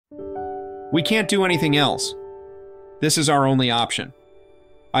We can't do anything else. This is our only option.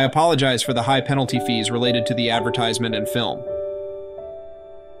 I apologize for the high penalty fees related to the advertisement and film.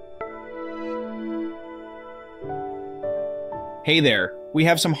 Hey there, we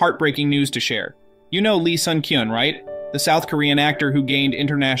have some heartbreaking news to share. You know Lee Sun-kyun, right? The South Korean actor who gained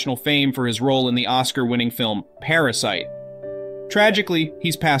international fame for his role in the Oscar-winning film Parasite. Tragically,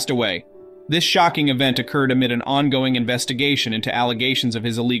 he's passed away. This shocking event occurred amid an ongoing investigation into allegations of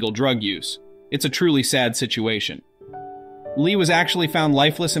his illegal drug use. It's a truly sad situation. Lee was actually found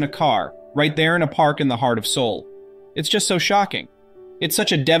lifeless in a car, right there in a park in the heart of Seoul. It's just so shocking. It's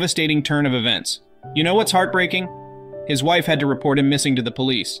such a devastating turn of events. You know what's heartbreaking? His wife had to report him missing to the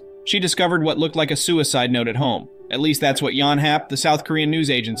police. She discovered what looked like a suicide note at home. At least that's what Yonhap, the South Korean news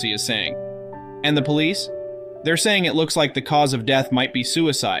agency, is saying. And the police? They're saying it looks like the cause of death might be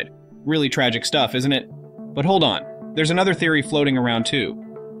suicide. Really tragic stuff, isn't it? But hold on, there's another theory floating around too.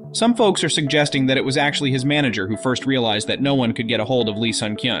 Some folks are suggesting that it was actually his manager who first realized that no one could get a hold of Lee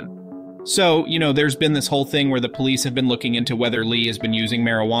Sun-kyun. So, there's been this whole thing where the police have been looking into whether Lee has been using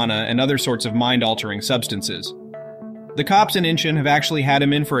marijuana and other sorts of mind-altering substances. The cops in Incheon have actually had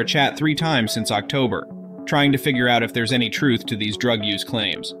him in for a chat 3 times since October, trying to figure out if there's any truth to these drug use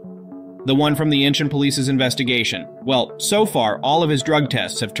claims. The one from the Incheon police's investigation, well, so far, all of his drug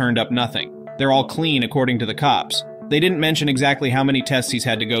tests have turned up nothing. They're all clean according to the cops. They didn't mention exactly how many tests he's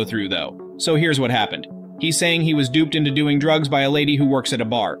had to go through, though. So here's what happened. He's saying he was duped into doing drugs by a lady who works at a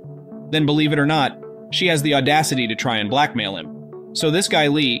bar. Then, believe it or not, she has the audacity to try and blackmail him. So this guy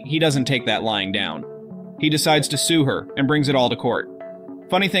Lee, he doesn't take that lying down. He decides to sue her and brings it all to court.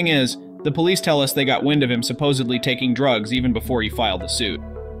 Funny thing is, the police tell us they got wind of him supposedly taking drugs even before he filed the suit.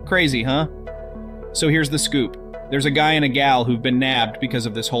 Crazy, huh? So here's the scoop. There's a guy and a gal who've been nabbed because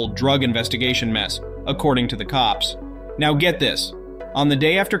of this whole drug investigation mess, according to the cops. Now get this. On the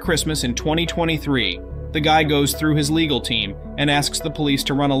day after Christmas in 2023, the guy goes through his legal team and asks the police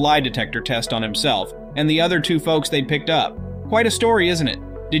to run a lie detector test on himself and the other 2 folks they'd picked up. Quite a story, isn't it?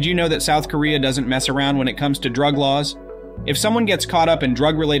 Did you know that South Korea doesn't mess around when it comes to drug laws? If someone gets caught up in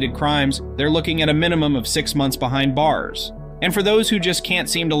drug-related crimes, they're looking at a minimum of 6 months behind bars. And for those who just can't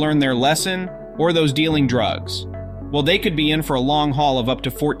seem to learn their lesson, or those dealing drugs, well, they could be in for a long haul of up to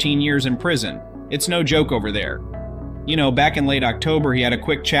 14 years in prison. It's no joke over there. Back in late October, he had a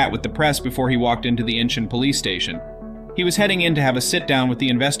quick chat with the press before he walked into the Incheon police station. He was heading in to have a sit-down with the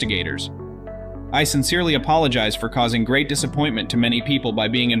investigators. I sincerely apologize for causing great disappointment to many people by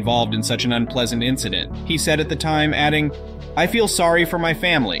being involved in such an unpleasant incident, he said at the time, adding, I feel sorry for my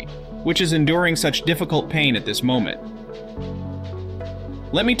family, which is enduring such difficult pain at this moment.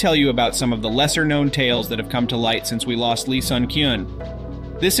 Let me tell you about some of the lesser-known tales that have come to light since we lost Lee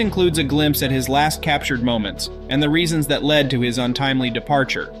Sun-kyun. This includes a glimpse at his last captured moments and the reasons that led to his untimely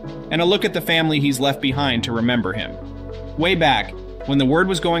departure, and a look at the family he's left behind to remember him. Way back, when the word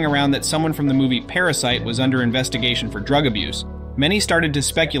was going around that someone from the movie Parasite was under investigation for drug abuse, many started to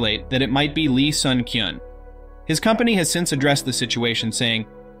speculate that it might be Lee Sun-kyun. His company has since addressed the situation, saying,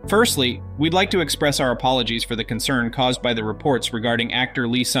 Firstly, we'd like to express our apologies for the concern caused by the reports regarding actor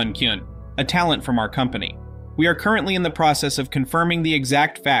Lee Sun-kyun, a talent from our company. We are currently in the process of confirming the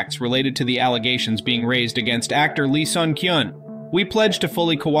exact facts related to the allegations being raised against actor Lee Sun-kyun. We pledge to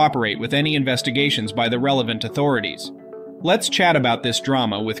fully cooperate with any investigations by the relevant authorities. Let's chat about this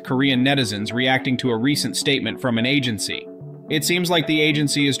drama with Korean netizens reacting to a recent statement from an agency. It seems like the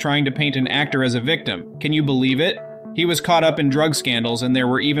agency is trying to paint an actor as a victim. Can you believe it? He was caught up in drug scandals and there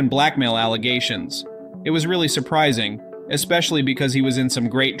were even blackmail allegations. It was really surprising, especially because he was in some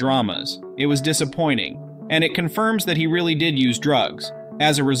great dramas. It was disappointing, and it confirms that he really did use drugs.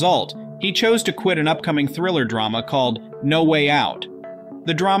 As a result, he chose to quit an upcoming thriller drama called No Way Out.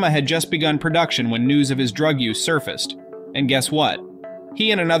 The drama had just begun production when news of his drug use surfaced. And guess what?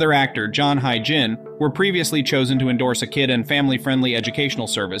 He and another actor, John Hae-jin, were previously chosen to endorse a kid and family-friendly educational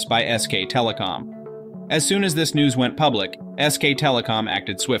service by SK Telecom. As soon as this news went public, SK Telecom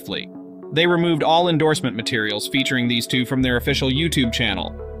acted swiftly. They removed all endorsement materials featuring these two from their official YouTube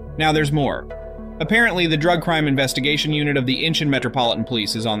channel. Now there's more. Apparently, the Drug Crime Investigation Unit of the Incheon Metropolitan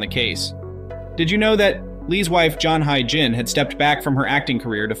Police is on the case. Did you know that Lee's wife, John Hae-jin, had stepped back from her acting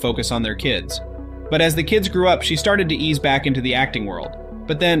career to focus on their kids? But as the kids grew up, she started to ease back into the acting world.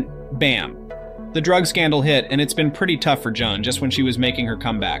 But then, bam. The drug scandal hit, and it's been pretty tough for John just when she was making her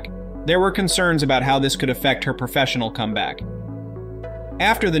comeback. There were concerns about how this could affect her professional comeback.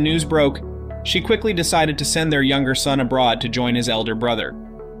 After the news broke, she quickly decided to send their younger son abroad to join his elder brother.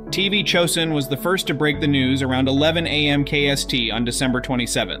 TV Chosun was the first to break the news around 11 a.m. KST on December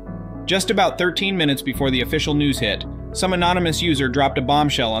 27th. Just about 13 minutes before the official news hit, Some anonymous user dropped a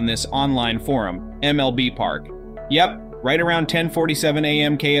bombshell on this online forum, MLB Park. Yep, right around 10:47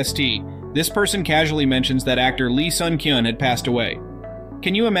 a.m. KST, this person casually mentions that actor Lee Sun-kyun had passed away.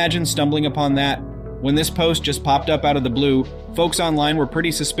 Can you imagine stumbling upon that? When this post just popped up out of the blue, folks online were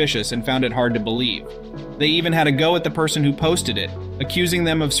pretty suspicious and found it hard to believe. They even had a go at the person who posted it, accusing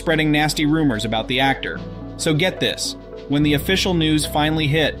them of spreading nasty rumors about the actor. So get this, when the official news finally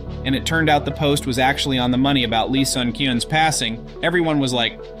hit, and it turned out the post was actually on the money about Lee Sun-kyun's passing, everyone was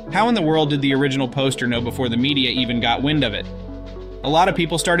like, how in the world did the original poster know before the media even got wind of it? A lot of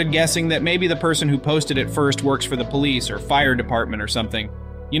people started guessing that maybe the person who posted it first works for the police or fire department or something.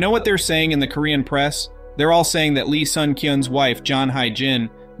 You know what they're saying in the Korean press? They're all saying that Lee Sun-kyun's wife, John Hae-jin,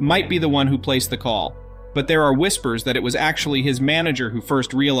 might be the one who placed the call. But there are whispers that it was actually his manager who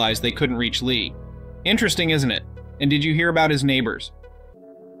first realized they couldn't reach Lee. Interesting, isn't it? And did you hear about his neighbors?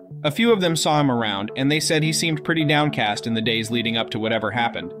 A few of them saw him around, and they said he seemed pretty downcast in the days leading up to whatever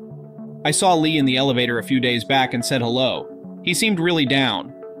happened. I saw Lee in the elevator a few days back and said hello. He seemed really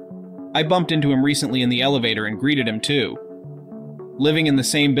down. I bumped into him recently in the elevator and greeted him too. Living in the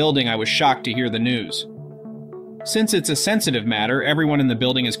same building, I was shocked to hear the news. Since it's a sensitive matter, everyone in the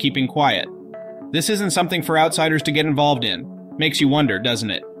building is keeping quiet. This isn't something for outsiders to get involved in. Makes you wonder, doesn't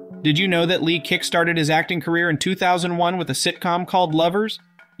it? Did you know that Lee kickstarted his acting career in 2001 with a sitcom called Lovers?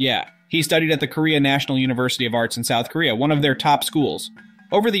 Yeah, he studied at the Korea National University of Arts in South Korea, one of their top schools.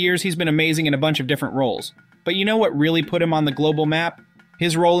 Over the years, he's been amazing in a bunch of different roles. But you know what really put him on the global map?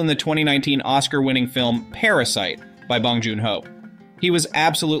 His role in the 2019 Oscar-winning film Parasite by Bong Joon-ho. He was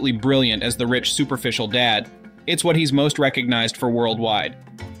absolutely brilliant as the rich, superficial dad. It's what he's most recognized for worldwide.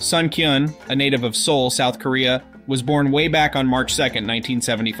 Sun-kyun, a native of Seoul, South Korea, was born way back on March 2,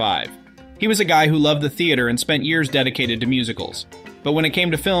 1975. He was a guy who loved the theater and spent years dedicated to musicals. But when it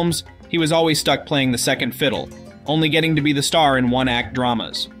came to films, he was always stuck playing the second fiddle, only getting to be the star in one-act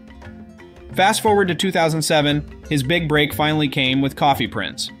dramas. Fast forward to 2007, his big break finally came with Coffee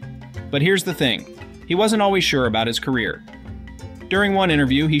Prince. But here's the thing, he wasn't always sure about his career. During one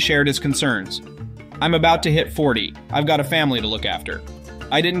interview, he shared his concerns. I'm about to hit 40, I've got a family to look after.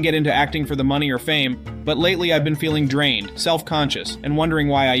 I didn't get into acting for the money or fame, but lately I've been feeling drained, self-conscious, and wondering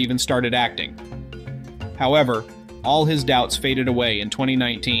why I even started acting. However, all his doubts faded away in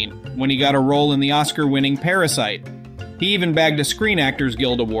 2019 when he got a role in the Oscar-winning Parasite. He even bagged a Screen Actors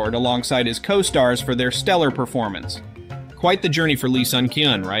Guild Award alongside his co-stars for their stellar performance. Quite the journey for Lee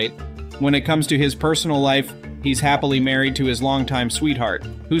Sun-kyun, right? When it comes to his personal life, he's happily married to his longtime sweetheart,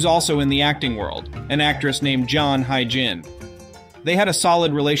 who's also in the acting world, an actress named John Hae-jin. They had a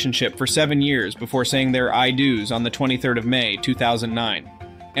solid relationship for 7 years before saying their I do's on the 23rd of May, 2009.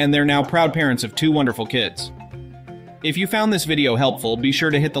 And they're now proud parents of 2 wonderful kids. If you found this video helpful, be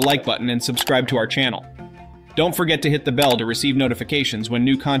sure to hit the like button and subscribe to our channel. Don't forget to hit the bell to receive notifications when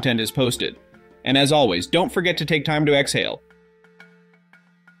new content is posted. And as always, don't forget to take time to exhale.